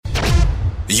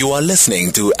You are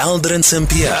listening to Aldrin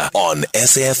Sampear on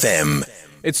SAFM.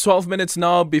 It's 12 minutes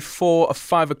now before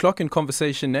 5 o'clock. In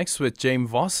conversation next with James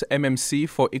Voss, MMC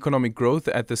for Economic Growth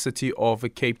at the City of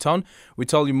Cape Town. We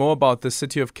tell you more about the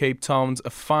City of Cape Town's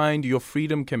Find Your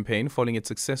Freedom campaign. Following its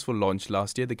successful launch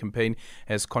last year, the campaign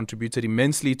has contributed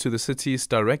immensely to the city's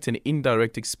direct and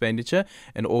indirect expenditure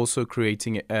and also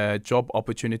creating job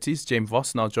opportunities. James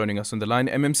Voss now joining us on the line.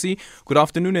 MMC, good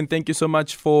afternoon and thank you so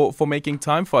much for making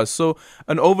time for us. So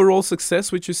an overall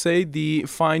success, would you say, the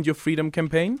Find Your Freedom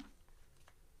campaign?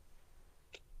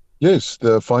 Yes,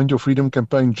 the Find Your Freedom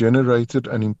campaign generated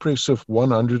an impressive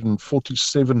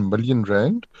 147 million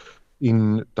rand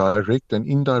in direct and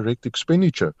indirect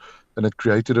expenditure, and it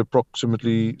created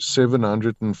approximately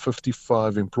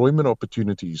 755 employment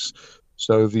opportunities.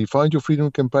 So the Find Your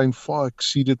Freedom campaign far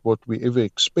exceeded what we ever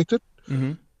expected.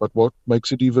 Mm-hmm. But what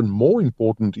makes it even more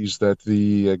important is that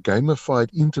the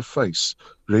gamified interface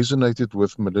resonated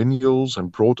with millennials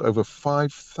and brought over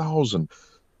 5,000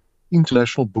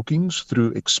 international bookings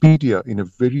through Expedia in a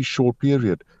very short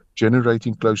period,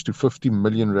 generating close to 50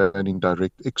 million rand in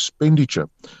direct expenditure.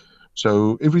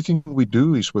 So everything we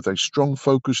do is with a strong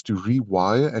focus to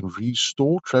rewire and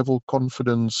restore travel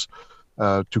confidence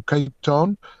to Cape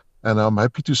Town. And I'm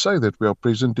happy to say that we are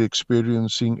presently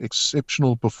experiencing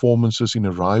exceptional performances in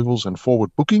arrivals and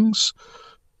forward bookings.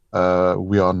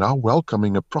 We are now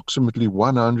welcoming approximately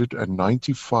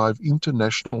 195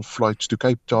 international flights to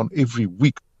Cape Town every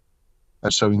week.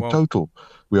 And so in total,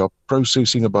 we are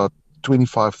processing about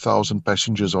 25,000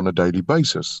 passengers on a daily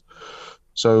basis.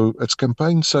 So it's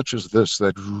campaigns such as this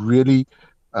that really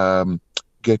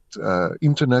get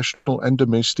international and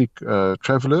domestic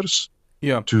travelers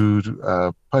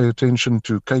to pay attention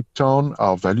to Cape Town,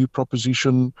 our value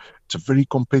proposition. It's a very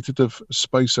competitive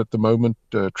space at the moment.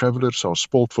 Travelers are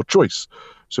spoiled for choice.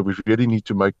 So we really need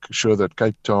to make sure that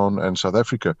Cape Town and South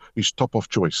Africa is top of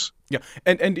choice. Yeah,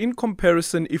 and in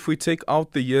comparison, if we take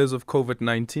out the years of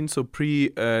COVID-19, so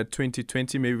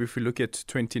pre-2020, maybe if we look at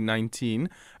 2019,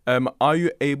 are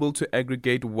you able to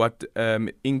aggregate what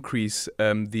increase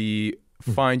the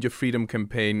Find Your Freedom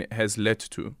campaign has led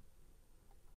to?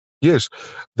 Yes,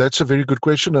 that's a very good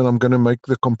question, and I'm going to make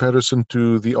the comparison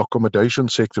to the accommodation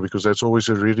sector because that's always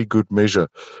a really good measure.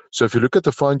 So if you look at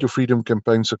the Find Your Freedom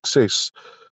campaign success,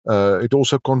 it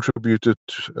also contributed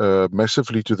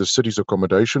massively to the city's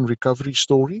accommodation recovery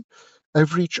story.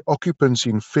 Average occupancy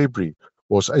in February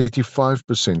was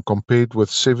 85% compared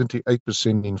with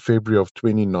 78% in February of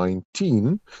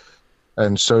 2019.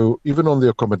 And so even on the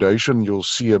accommodation, you'll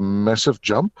see a massive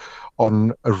jump.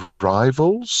 On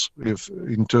arrivals,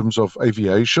 in terms of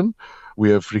aviation, we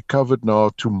have recovered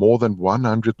now to more than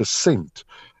 100%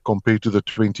 compared to the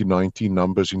 2019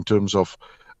 numbers in terms of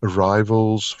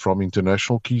arrivals from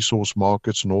international key source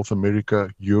markets, North America,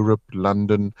 Europe,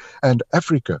 London, and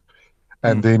Africa.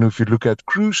 And then if you look at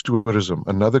cruise tourism,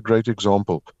 another great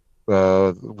example,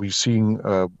 we're seeing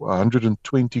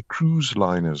 120 cruise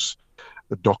liners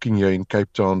docking here in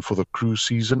Cape Town for the cruise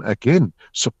season, again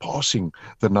surpassing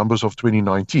the numbers of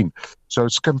 2019. So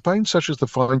it's campaigns such as the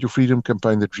Find Your Freedom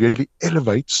campaign that really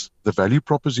elevates the value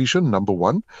proposition, number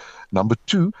one. Number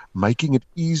two, making it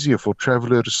easier for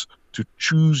travelers to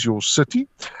choose your city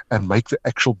and make the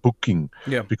actual booking,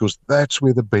 because that's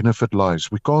where the benefit lies.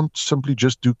 We can't simply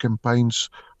just do campaigns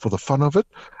for the fun of it.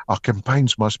 Our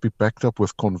campaigns must be backed up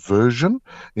with conversion.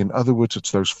 In other words,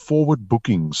 it's those forward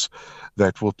bookings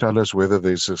that will tell us whether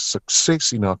there's a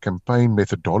success in our campaign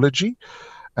methodology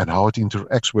and how it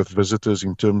interacts with visitors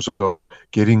in terms of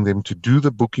getting them to do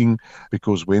the booking,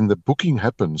 because when the booking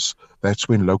happens, that's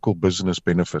when local business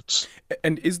benefits.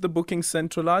 And is the booking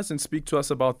centralized? And speak to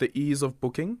us about the ease of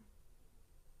booking.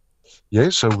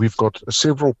 Yes, so we've got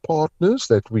several partners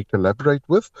that we collaborate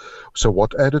with. So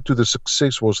what added to the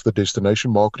success was the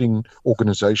destination marketing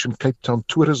organization, Cape Town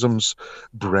Tourism's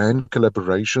brand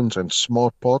collaborations and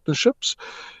smart partnerships.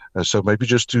 So maybe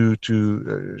just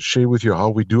to share with you how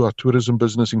we do our tourism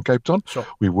business in Cape Town. Sure.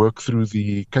 We work through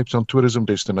the Cape Town Tourism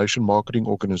Destination Marketing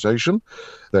Organization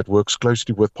that works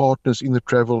closely with partners in the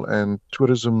travel and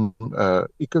tourism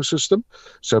ecosystem.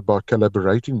 So by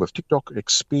collaborating with TikTok,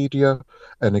 Expedia,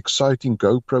 and exciting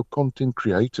GoPro content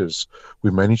creators,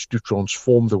 we managed to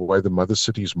transform the way the mother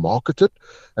city is marketed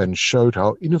and showed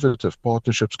how innovative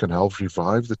partnerships can help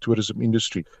revive the tourism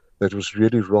industry that was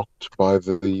really rocked by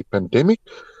the pandemic.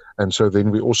 And so then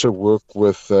we also work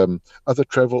with other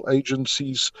travel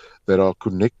agencies that are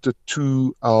connected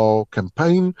to our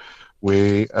campaign,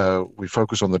 where we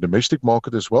focus on the domestic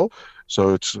market as well.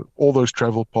 So it's all those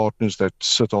travel partners that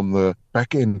sit on the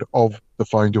back end of the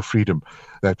Find Your Freedom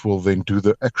that will then do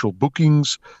the actual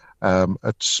bookings,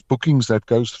 It's bookings that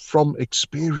goes from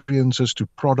experiences to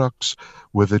products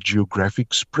with a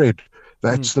geographic spread.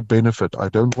 That's the benefit. I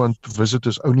don't want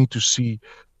visitors only to see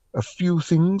a few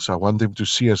things. I want them to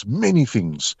see as many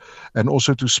things and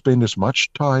also to spend as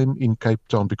much time in Cape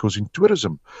Town, because in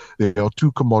tourism, there are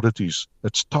two commodities.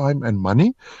 It's time and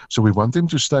money. So we want them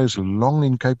to stay as long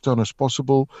in Cape Town as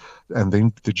possible, and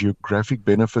then the geographic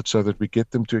benefits so that we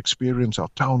get them to experience our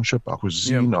township, our Yeah.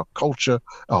 cuisine, our culture,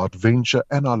 our adventure,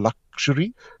 and our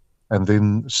luxury, and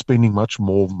then spending much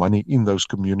more money in those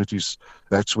communities.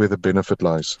 That's where the benefit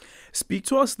lies. Speak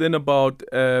to us then about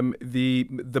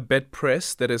the bad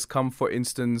press that has come, for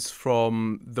instance,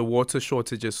 from the water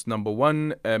shortages. Number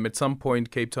one, at some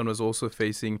point, Cape Town was also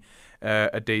facing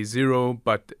a day zero,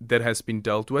 but that has been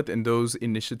dealt with, and those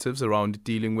initiatives around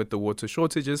dealing with the water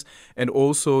shortages and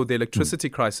also the electricity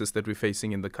crisis that we're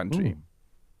facing in the country.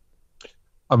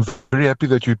 I'm very happy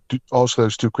that you asked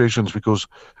those two questions, because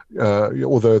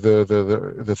although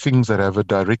the things that have a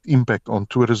direct impact on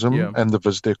tourism and the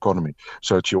visitor economy.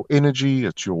 So it's your energy,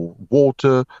 it's your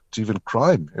water, it's even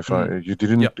crime. You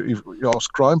didn't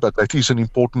ask crime, but that is an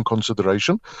important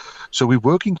consideration. So we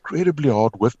work incredibly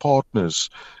hard with partners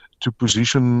to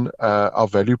position our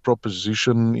value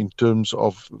proposition in terms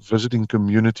of visiting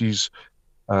communities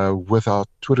with our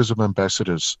tourism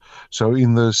ambassadors. So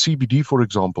in the CBD, for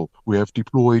example, we have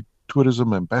deployed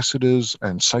tourism ambassadors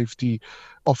and safety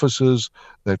officers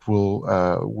that will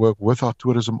work with our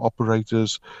tourism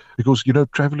operators, because,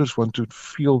 travelers want to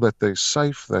feel that they're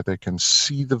safe, that they can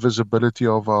see the visibility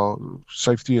of our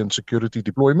safety and security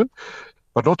deployment,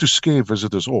 but not to scare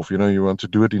visitors off. You want to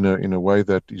do it in a way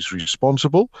that is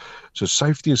responsible. So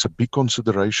safety is a big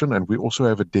consideration, and we also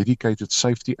have a dedicated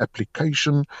safety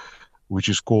application which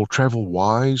is called Travel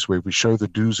Wise, where we show the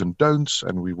do's and don'ts,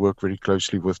 and we work very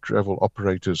closely with travel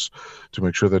operators to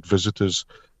make sure that visitors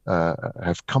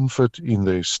have comfort in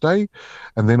their stay.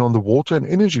 And then on the water and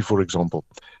energy, for example,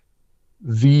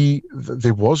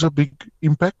 there was a big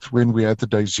impact when we had the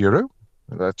day zero.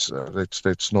 That's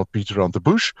not beat around the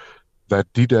bush. That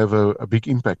did have a big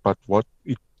impact, but what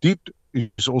it did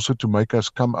is also to make us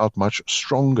come out much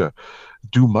stronger,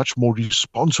 do much more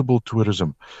responsible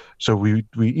tourism. So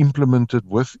we implemented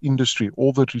with industry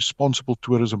all the responsible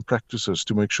tourism practices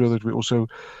to make sure that we also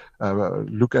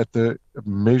look at the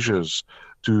measures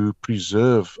to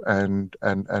preserve and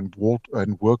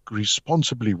work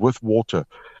responsibly with water.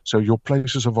 So your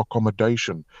places of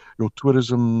accommodation, your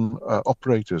tourism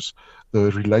operators, the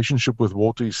relationship with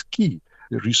water is key.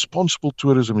 Responsible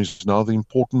tourism is now the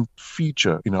important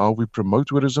feature in how we promote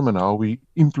tourism and how we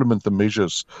implement the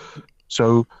measures.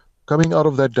 So coming out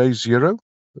of that day zero,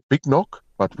 big knock,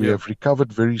 but we have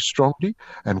recovered very strongly,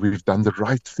 and we've done the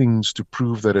right things to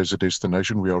prove that as a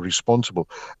destination we are responsible.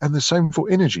 And the same for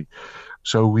energy.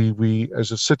 So we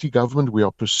as a city government, we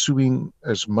are pursuing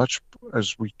as much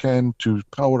as we can to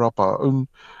power up our own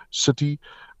city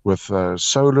with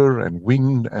solar and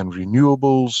wind and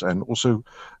renewables, and also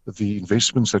the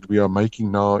investments that we are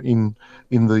making now in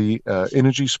the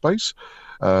energy space,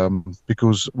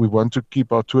 because we want to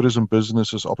keep our tourism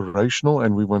businesses operational,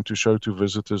 and we want to show to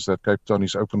visitors that Cape Town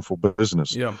is open for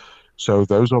business. So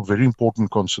those are very important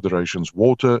considerations: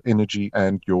 water, energy,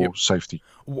 and your safety.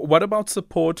 What about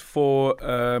support for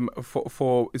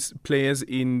players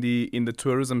in the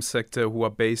tourism sector who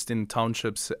are based in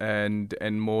townships and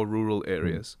more rural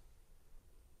areas?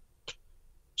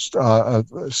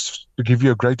 To give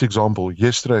you a great example,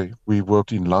 yesterday we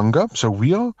worked in Langa,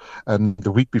 and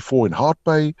the week before in Hart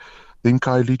Bay, then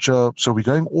Khayelitsha. So we're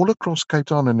going all across Cape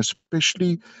Town, and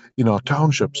especially in our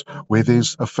townships where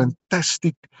there's a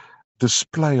fantastic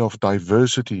display of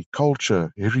diversity,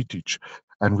 culture, heritage.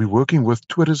 And we're working with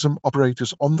tourism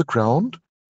operators on the ground.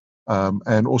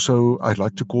 And also, I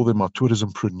like to call them our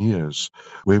tourismpreneurs,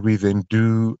 where we then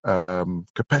do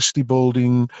capacity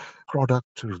building,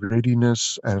 product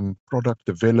readiness, and product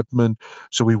development.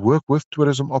 So we work with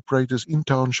tourism operators in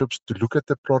townships to look at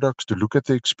the products, to look at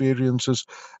the experiences,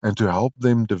 and to help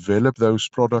them develop those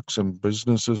products and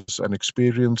businesses and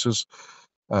experiences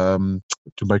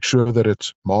to make sure that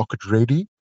it's market ready,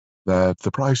 that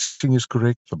the pricing is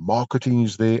correct, the marketing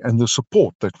is there, and the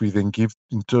support that we then give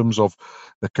in terms of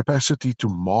the capacity to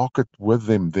market with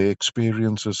them their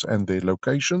experiences and their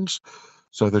locations,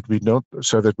 so that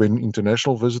when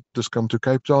international visitors come to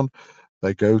Cape Town,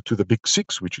 they go to the Big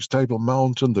Six, which is Table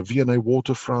Mountain, the V&A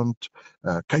Waterfront,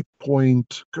 Cape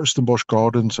Point, Kirstenbosch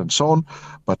Gardens, and so on,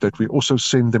 but that we also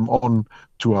send them on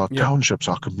to our townships,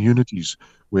 our communities,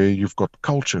 where you've got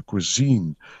culture,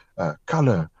 cuisine,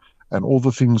 color, and all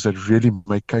the things that really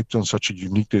make Cape Town such a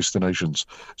unique destination.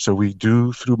 So we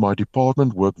do, through my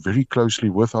department, work very closely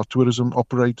with our tourism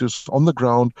operators on the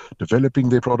ground, developing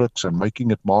their products and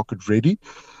making it market ready.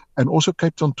 And also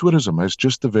Cape Town Tourism has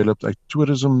just developed a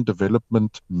tourism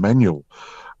development manual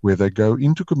where they go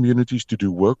into communities to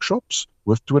do workshops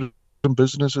with tourism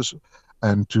businesses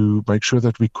and to make sure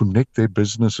that we connect their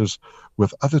businesses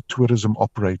with other tourism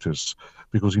operators.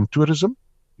 Because in tourism,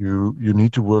 you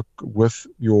need to work with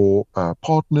your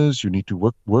partners, you need to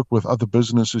work with other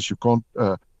businesses, you can't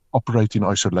operate in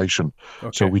isolation. Okay.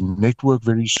 So we network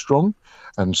very strong,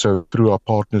 and so through our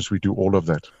partners we do all of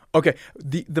that. Okay,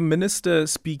 the minister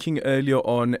speaking earlier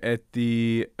on at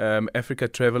the Africa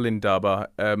Travel Indaba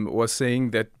was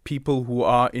saying that people who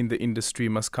are in the industry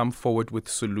must come forward with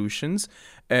solutions.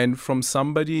 And from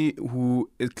somebody who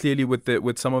is clearly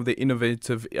with some of the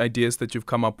innovative ideas that you've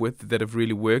come up with that have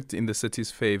really worked in the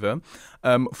city's favor,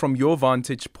 from your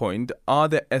vantage point, are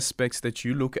there aspects that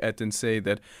you look at and say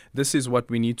that this is what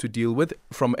we need to deal with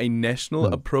from a national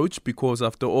approach? Because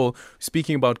after all,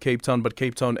 speaking about Cape Town, but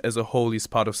Cape Town as a whole is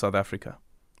part of South Africa.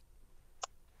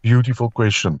 Beautiful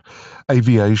question.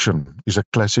 Aviation is a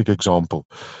classic example.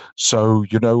 So,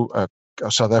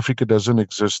 South Africa doesn't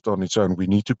exist on its own. We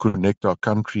need to connect our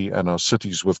country and our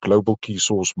cities with global key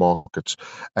source markets.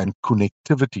 And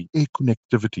connectivity, air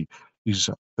connectivity,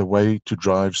 is the way to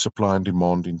drive supply and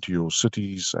demand into your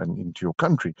cities and into your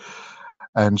country.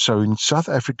 And so in South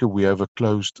Africa, we have a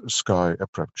closed sky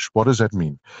approach. What does that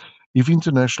mean? If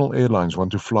international airlines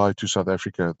want to fly to South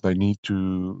Africa, they need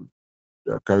to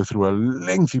go through a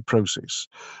lengthy process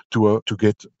to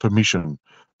get permission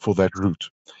for that route.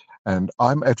 And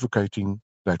I'm advocating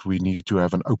that we need to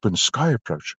have an open sky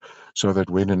approach so that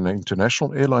when an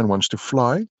international airline wants to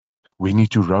fly, we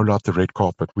need to roll out the red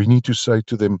carpet. We need to say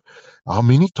to them, how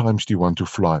many times do you want to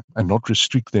fly, and not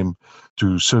restrict them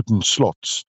to certain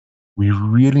slots. We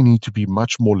really need to be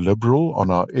much more liberal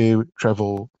on our air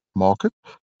travel market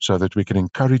so that we can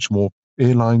encourage more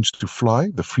airlines to fly,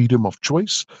 the freedom of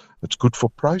choice. It's good for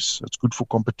price, it's good for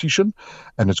competition,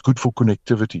 and it's good for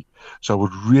connectivity. So I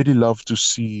would really love to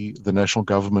see the national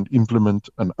government implement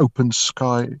an open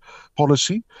sky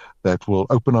policy that will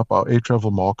open up our air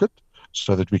travel market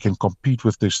so that we can compete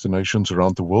with destinations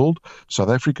around the world. South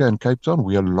Africa and Cape Town,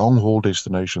 we are long-haul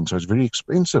destinations, so it's very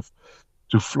expensive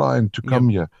to fly and to come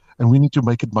here. And we need to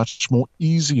make it much more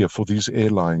easier for these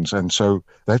airlines. And so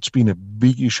that's been a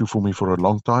big issue for me for a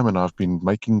long time. And I've been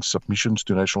making submissions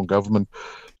to national government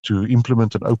to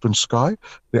implement an open sky.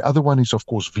 The other one is, of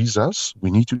course, visas. We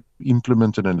need to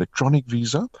implement an electronic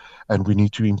visa, and we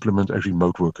need to implement a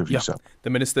remote worker visa.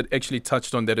 The minister actually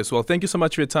touched on that as well. Thank you so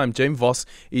much for your time. James Voss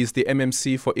is the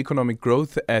MMC for Economic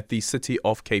Growth at the City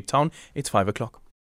of Cape Town. It's 5 o'clock.